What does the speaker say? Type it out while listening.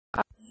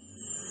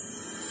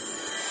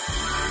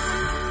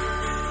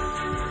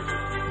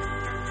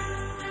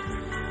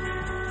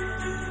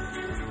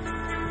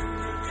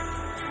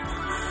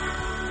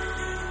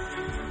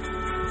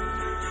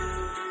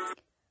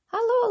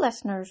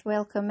listeners,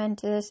 welcome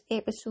into this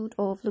episode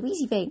of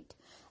LouiseyVent.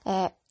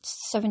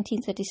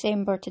 17th of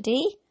December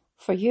today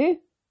for you.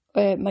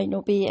 It might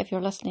not be if you're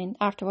listening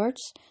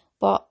afterwards,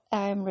 but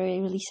I'm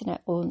releasing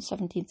it on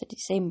 17th of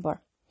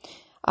December.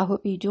 I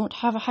hope you don't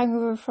have a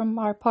hangover from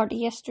our party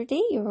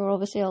yesterday. You were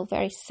obviously all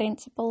very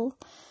sensible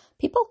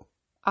people.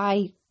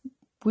 I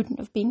wouldn't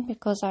have been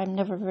because I'm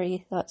never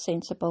very that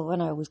sensible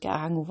and I always get a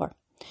hangover.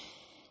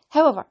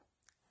 However,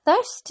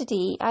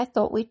 today I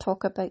thought we'd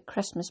talk about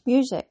Christmas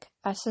music.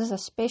 This is a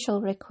special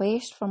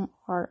request from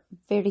our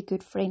very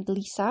good friend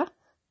Lisa,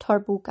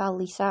 Turbo Gal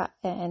Lisa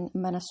in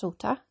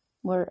Minnesota,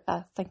 where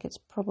I think it's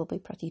probably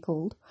pretty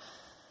cold.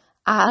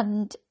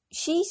 And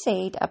she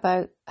said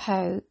about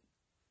how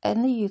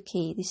in the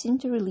UK they seem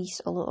to release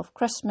a lot of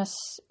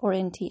Christmas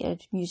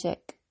orientated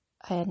music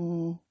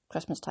in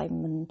Christmas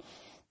time and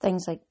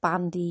things like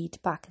Band Aid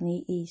back in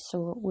the 80s.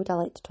 So would I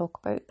like to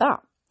talk about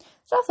that?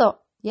 So I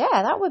thought,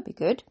 yeah, that would be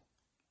good.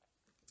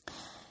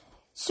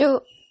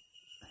 So,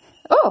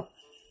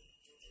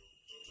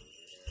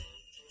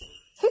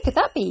 who could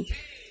that be?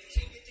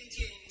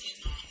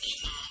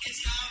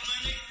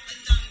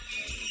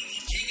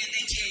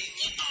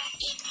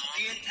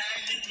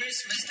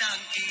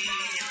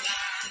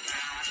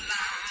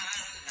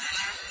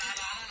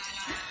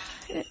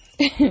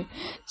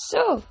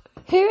 So,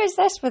 who is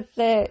this with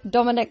the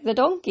Dominic the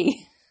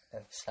Donkey?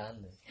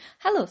 Sandy.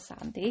 Hello,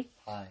 Sandy.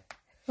 Hi.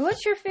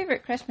 What's your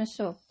favourite Christmas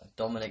song?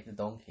 Dominic the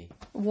Donkey.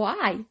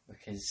 Why?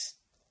 Because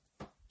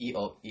eat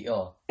up, eat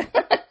up.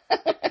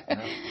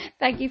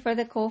 Thank you for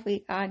the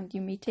coffee, and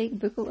you may take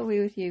Booklet away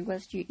with you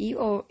whilst you eat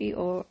all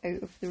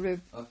out of the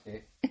room.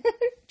 Okay. Do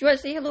you want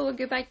to say hello and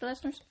goodbye to the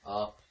listeners?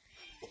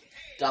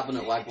 Dabbing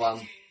at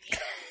wagwan.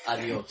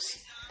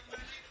 Adios.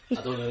 I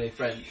don't know any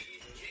French.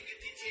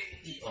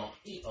 Eat up,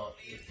 you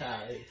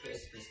tiny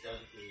Christmas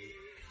donkey.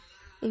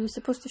 He was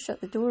supposed to shut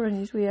the door on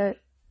his way out,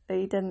 but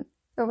he didn't.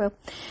 Oh well.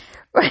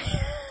 Right.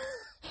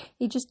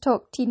 He just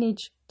talked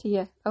teenage to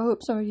you. I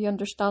hope some of you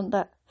understand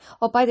that.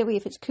 Oh, by the way,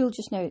 if it's cool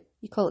just now,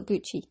 you call it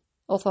Gucci.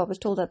 Although I was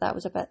told that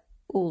was a bit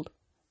old.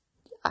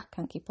 I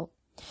can't keep up.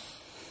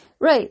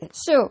 Right,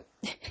 so.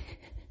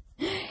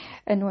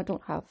 And no, I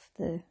don't have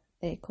the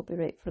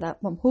copyright for that.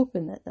 I'm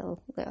hoping that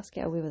they'll let us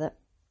get away with it.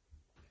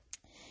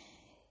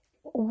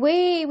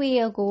 Way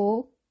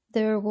ago,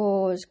 there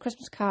was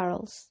Christmas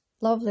carols.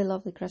 Lovely,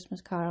 lovely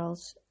Christmas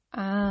carols.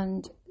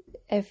 And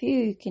if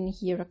you can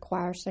hear a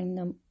choir sing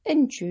them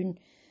in tune,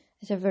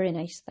 it's a very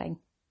nice thing.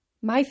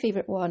 My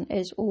favourite one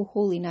is Oh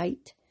Holy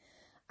Night.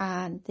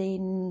 And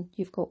then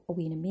you've got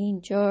Away in a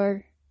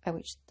Manger,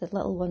 which the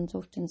little ones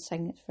often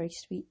sing. It's very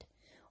sweet.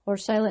 Or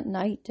Silent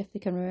Night, if they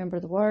can remember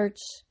the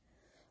words.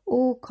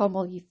 Oh, Come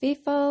All Ye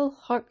Faithful,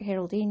 Hark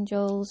Herald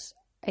Angels,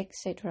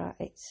 etc.,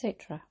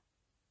 etc.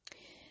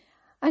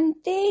 And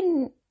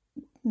then,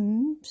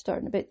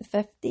 starting about the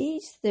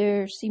 50s,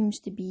 there seems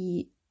to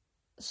be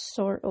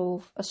sort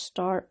of a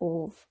start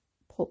of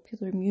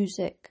popular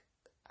music.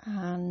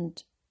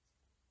 And,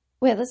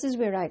 well, this is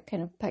where I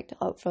kind of picked it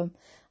up from.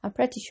 I'm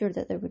pretty sure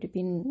that there would have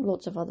been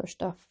lots of other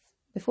stuff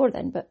before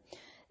then, but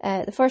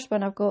the first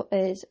one I've got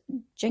is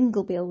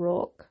Jingle Bell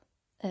Rock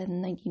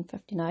in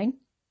 1959.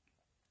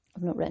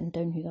 I've not written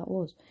down who that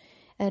was.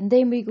 And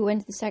then we go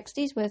into the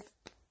 60s with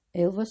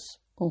Elvis,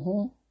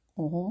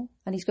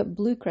 and he's got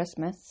Blue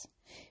Christmas.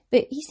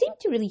 But he seemed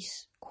to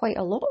release quite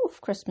a lot of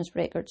Christmas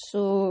records,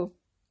 so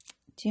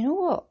do you know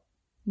what?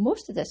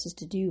 Most of this is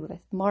to do with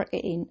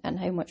marketing and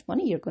how much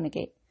money you're going to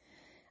get.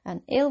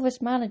 And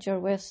Elvis Manager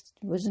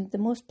wasn't the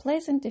most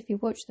pleasant if you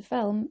watch the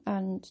film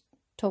and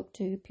talk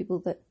to people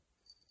that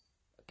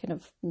kind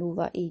of know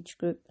that age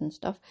group and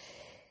stuff.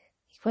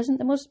 He wasn't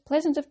the most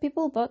pleasant of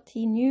people, but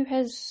he knew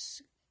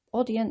his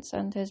audience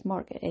and his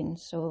marketing,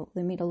 so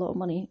they made a lot of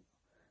money,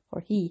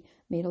 or he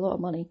made a lot of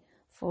money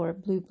for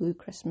Blue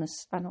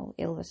Christmas and all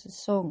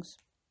Elvis's songs.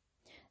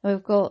 Now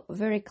we've got a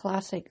very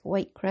classic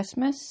White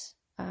Christmas.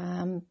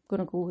 I'm going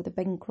to go with the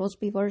Bing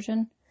Crosby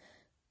version.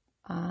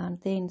 And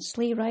then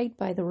Sleigh Ride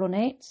by the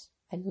Ronettes.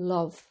 I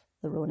love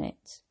the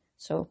Ronettes,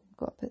 so I've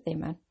got to put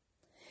them in.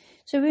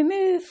 So we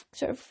move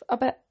sort of a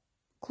bit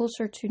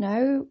closer to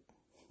now,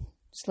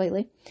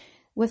 slightly,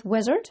 with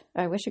Wizard.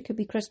 I Wish It Could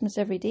Be Christmas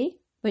Every Day,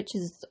 which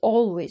is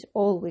always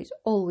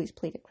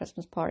played at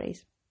Christmas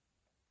parties.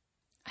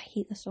 I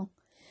hate this song.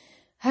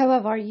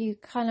 However, you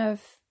kind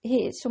of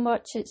hate it so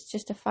much, it's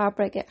just a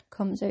fabric. It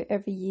comes out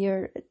every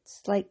year.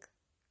 It's like,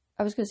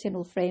 I was going to say an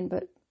old friend,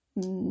 but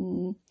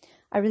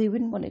I really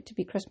wouldn't want it to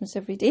be Christmas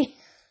every day.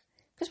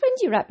 Because when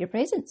do you wrap your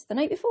presents? The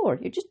night before.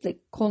 You're just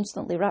like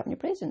constantly wrapping your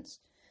presents.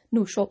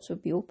 No shops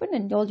would be open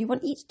and all you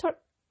want to eat is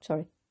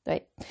Sorry,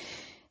 right.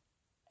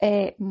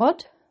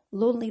 Mud,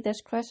 Lonely This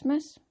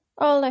Christmas.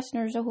 Oh,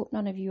 listeners, I hope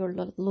none of you are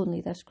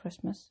lonely this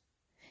Christmas.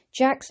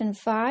 Jackson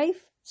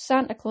 5,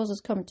 Santa Claus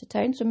is coming to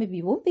town, so maybe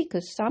you won't be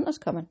because Santa's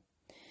coming.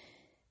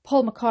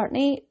 Paul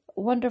McCartney,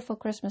 Wonderful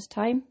Christmas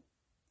Time.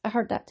 I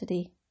heard that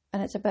today,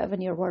 and it's a bit of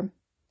an earworm.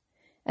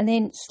 And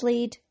then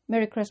Slade,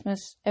 Merry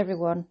Christmas,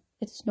 everyone.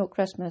 It's not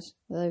Christmas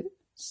without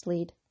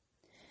Slade.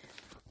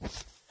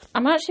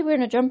 I'm actually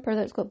wearing a jumper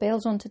that's got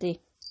bells on today.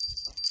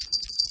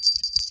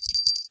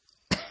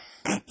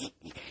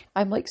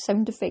 I'm like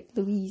sound effect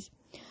Louise.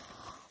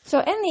 So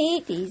in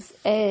the 80s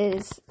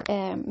is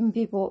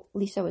maybe what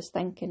Lisa was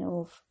thinking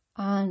of.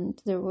 And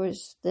there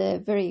was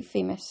the very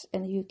famous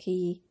in the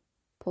UK,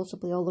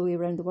 possibly all the way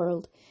around the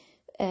world,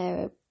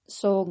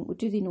 song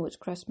Do They Know It's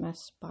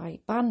Christmas by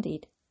Band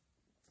Aid.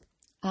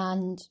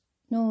 And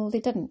no, they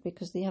didn't,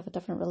 because they have a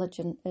different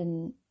religion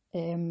in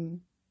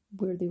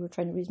where they were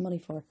trying to raise money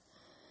for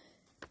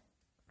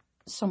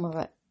some of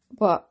it.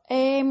 But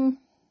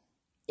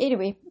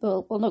anyway,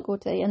 we'll not go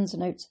to the ins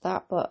and outs of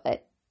that, but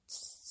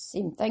it's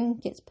same thing,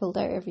 gets pulled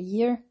out every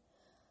year.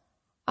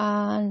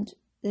 And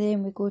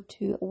then we go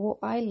to what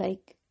I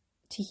like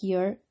to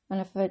hear,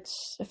 and if I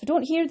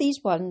don't hear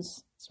these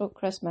ones, it's not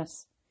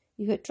Christmas.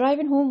 You got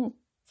Driving Home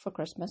for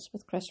Christmas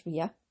with Chris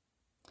Rea.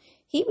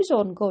 He was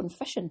on Gone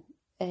Fishing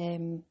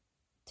 2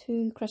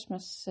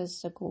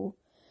 Christmases ago,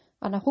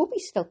 and I hope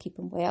he's still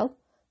keeping well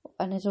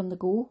and is on the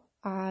go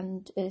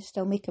and is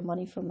still making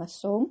money from this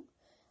song.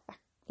 I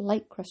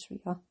like Chris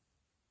Rea,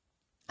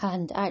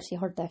 and I actually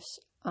heard this,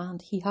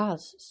 and he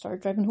has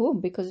started driving home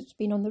because it's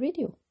been on the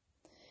radio.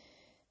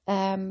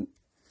 And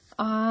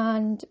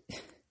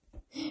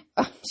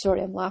I'm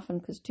sorry, I'm laughing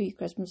because 2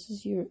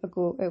 Christmases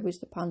ago it was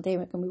the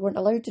pandemic and we weren't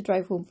allowed to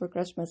drive home for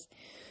Christmas.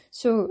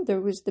 So there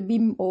was the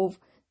meme of,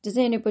 does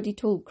anybody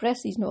told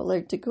Chris he's not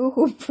allowed to go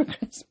home for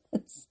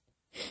Christmas?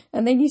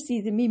 And then you see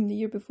the meme the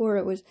year before,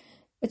 it was,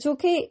 it's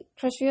okay,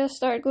 Chris Rea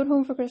started going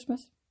home for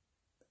Christmas.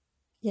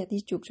 Yeah,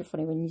 these jokes are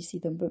funny when you see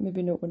them, but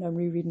maybe not when I'm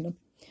rereading them.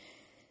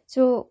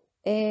 So,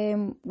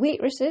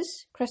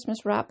 Waitresses,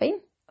 Christmas Wrapping.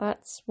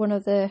 That's one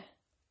of the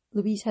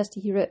Louise has to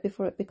hear it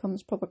before it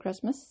becomes proper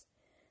Christmas.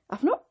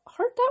 I've not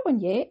heard that one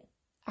yet.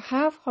 I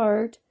have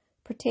heard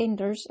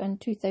Pretenders and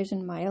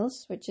 2,000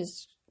 Miles, which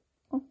is,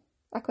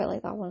 I quite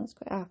like that one. It's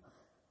quite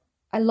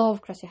I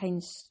love Chrissy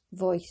Hynde's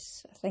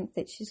voice. I think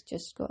that she's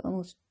just got the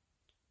most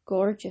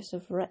gorgeous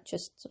of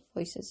richest of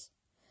voices.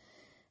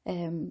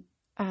 And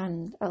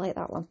I like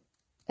that one.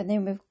 And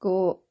then we've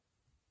got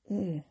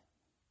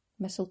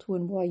Mistletoe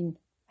and Wine.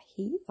 I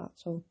hate that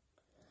song.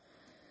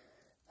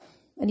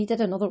 And he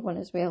did another one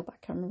as well, but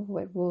I can't remember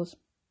what it was.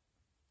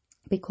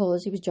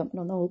 Because he was jumping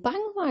on the old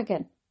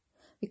bandwagon.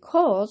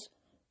 Because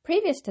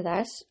previous to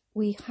this,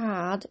 we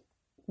had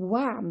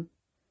Wham!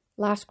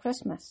 Last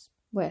Christmas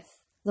with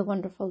the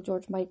wonderful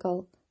George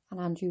Michael and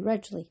Andrew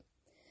Ridgeley.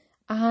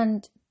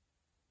 And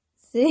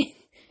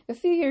a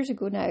few years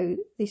ago now,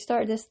 they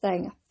started this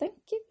thing. I think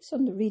it was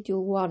on the Radio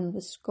 1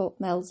 with Scott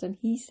Mills, and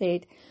he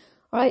said,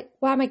 all right,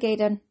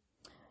 Whamageddon,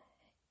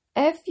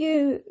 if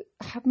you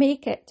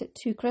make it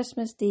to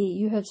Christmas Day,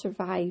 you have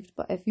survived.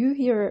 But if you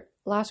hear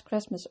Last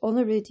Christmas on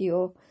the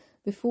radio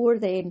before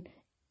then,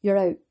 you're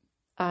out.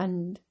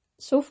 And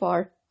so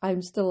far,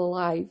 I'm still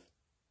alive.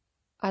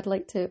 I'd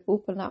like to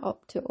open that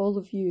up to all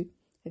of you.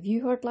 Have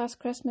you heard Last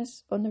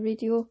Christmas on the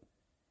radio? It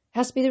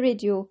has to be the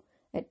radio.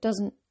 It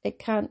doesn't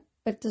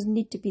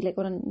need to be like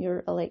on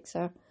your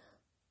Alexa.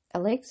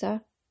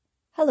 Alexa,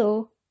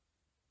 hello.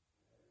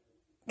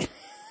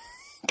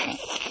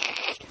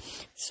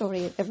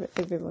 Sorry,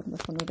 everyone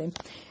with one of them.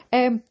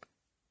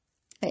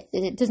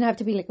 It doesn't have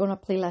to be like on a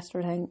playlist or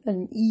anything,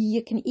 and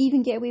you can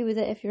even get away with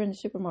it if you're in the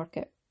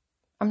supermarket.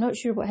 I'm not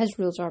sure what his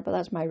rules are, but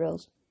that's my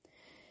rules.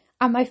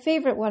 And my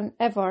favourite one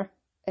ever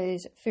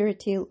is Fairy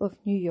Tale of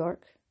New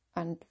York,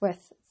 and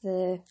with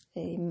the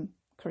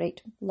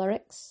correct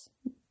lyrics,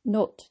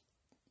 not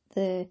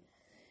the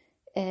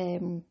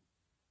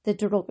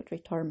derogatory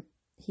term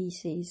he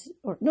says,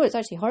 or no, it's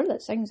actually her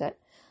that sings it,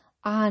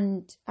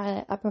 and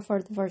I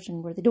prefer the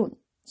version where they don't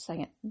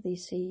sing it. They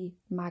say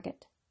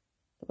maggot,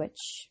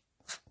 which,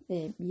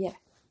 yeah,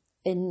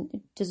 and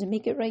it doesn't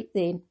make it right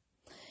then.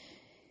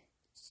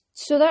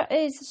 So that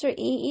is the sort of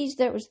 80s.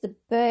 That was the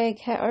big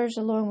hitters,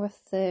 along with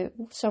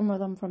some of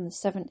them from the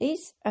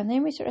 70s. And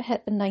then we sort of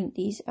hit the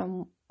 90s,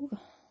 and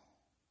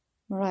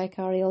Mariah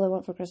Carey, All I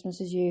Want for Christmas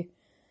Is You.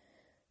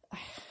 I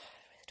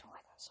really don't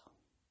like that song.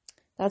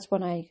 That's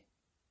one I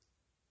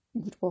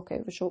would walk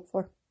out of a shop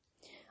for.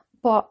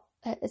 But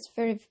it's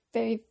very,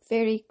 very,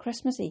 very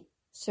Christmassy.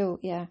 So,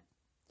 yeah.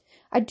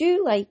 I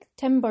do like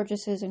Tim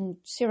Burgess's and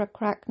Sarah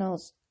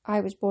Cracknell's I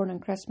Was Born on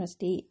Christmas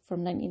Day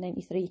from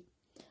 1993.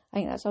 I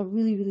think that's a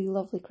really, really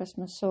lovely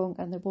Christmas song,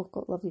 and they've both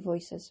got lovely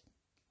voices.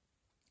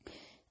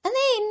 And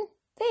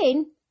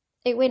then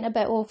it went a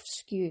bit off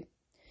skew.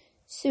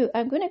 So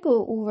I'm going to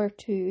go over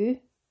to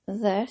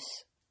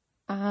this,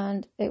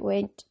 and it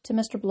went to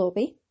Mr.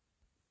 Blobby,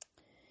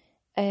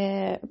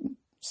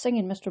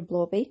 singing Mr.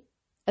 Blobby.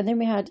 And then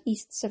we had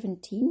East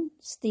 17,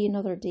 Stay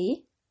Another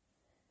Day.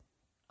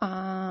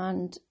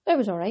 And it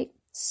was alright.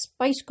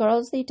 Spice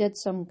Girls, they did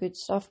some good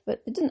stuff,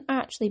 but they didn't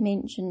actually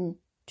mention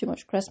too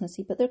much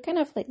Christmassy, but they're kind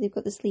of like, they've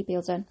got the sleigh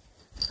bells in.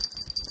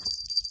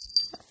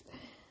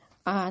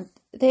 And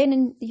then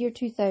in the year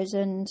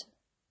 2000,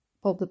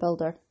 Bob the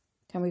Builder,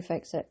 Can We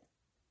Fix It?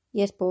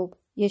 Yes, Bob.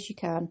 Yes, you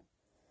can.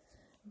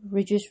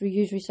 Reduce,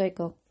 reuse,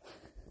 recycle.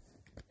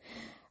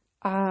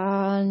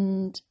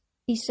 And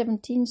East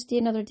 17, Stay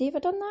Another Day. Have I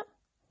done that?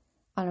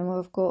 I don't know,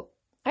 I've got...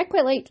 I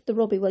quite liked the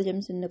Robbie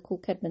Williams and Nicole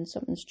Kidman,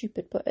 Something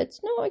Stupid, but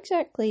it's not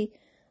exactly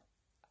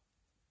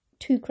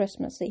too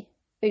Christmassy.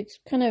 It's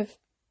kind of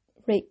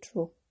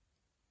retro.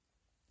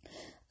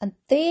 And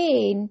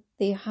then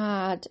they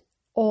had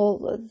all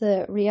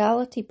the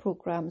reality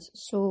programs.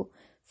 So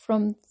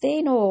from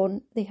then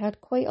on, they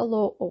had quite a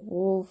lot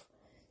of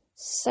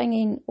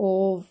singing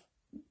of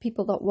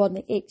people that won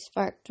the X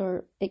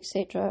Factor,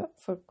 etc.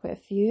 for quite a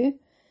few.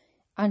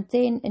 And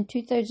then in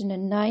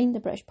 2009, the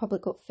British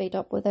public got fed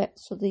up with it.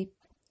 So they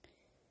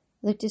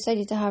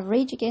decided to have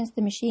Rage Against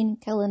the Machine,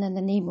 Killing in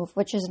the Name of,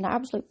 which is an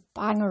absolute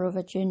banger of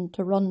a tune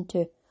to run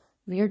to.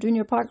 If you're doing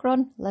your park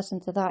run,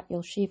 listen to that.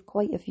 You'll shave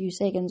quite a few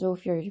seconds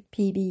off your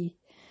PB.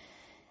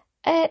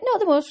 Not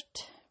the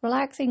most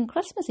relaxing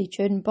Christmassy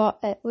tune, but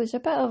it was a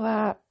bit of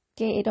a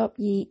get it up,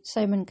 ye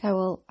Simon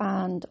Cowell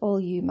and all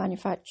you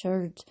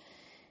manufactured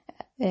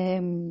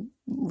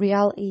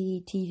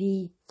reality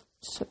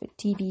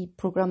TV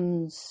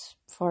programs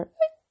for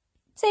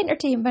it's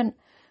entertainment,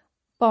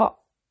 but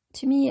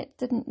to me it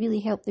didn't really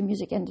help the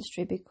music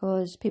industry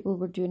because people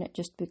were doing it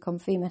just to become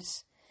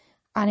famous.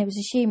 And it was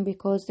a shame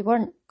because they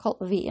weren't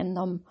cultivating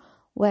them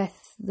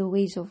with the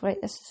ways of,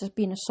 right, this is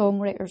being a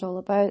songwriter's all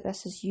about,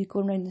 this is you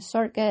going around the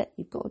circuit,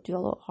 you've got to do a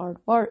lot of hard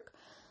work,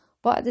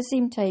 but at the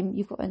same time,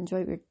 you've got to enjoy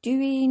what you're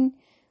doing.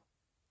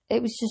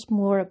 It was just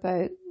more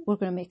about, we're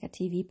going to make a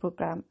TV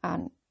programme,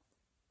 and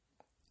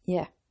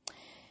yeah.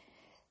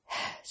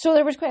 So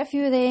there was quite a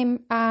few of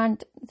them,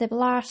 and the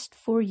last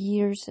 4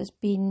 years has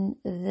been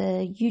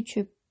the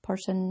YouTube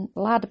person,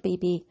 Lad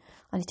Baby,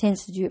 and he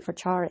tends to do it for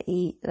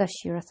charity.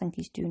 This year I think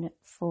he's doing it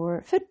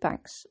for food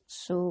banks.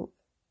 So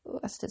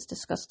it's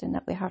disgusting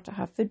that we have to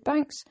have food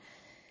banks.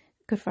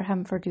 Good for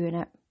him for doing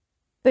it.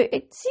 But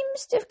it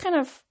seems to have kind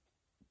of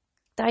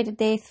died a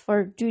death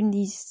for doing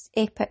these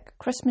epic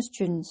Christmas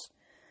tunes,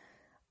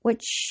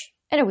 which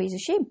in a way is a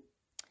shame.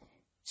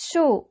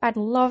 So I'd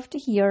love to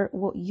hear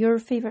what your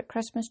favourite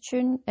Christmas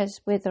tune is,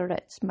 whether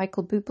it's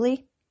Michael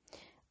Bublé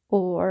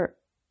or,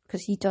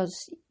 because he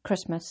does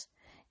Christmas,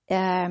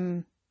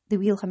 they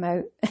wheel him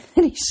out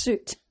in his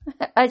suit.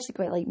 I actually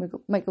quite like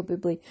Michael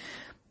Bublé.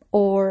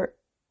 Or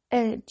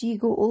do you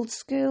go old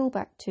school,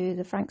 back to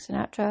the Frank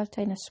Sinatra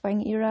kind of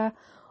swing era?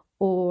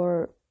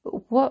 Or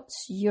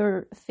what's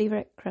your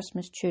favourite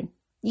Christmas tune?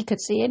 You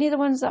could say any of the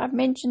ones that I've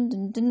mentioned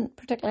and didn't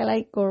particularly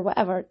like or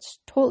whatever. It's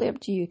totally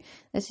up to you.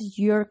 This is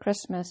your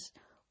Christmas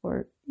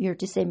or your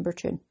December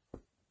tune.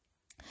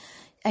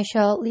 I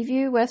shall leave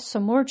you with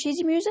some more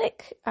cheesy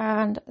music.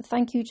 And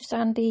thank you to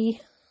Sandy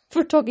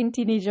for talking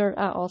teenager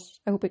at us.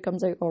 I hope it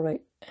comes out all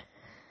right.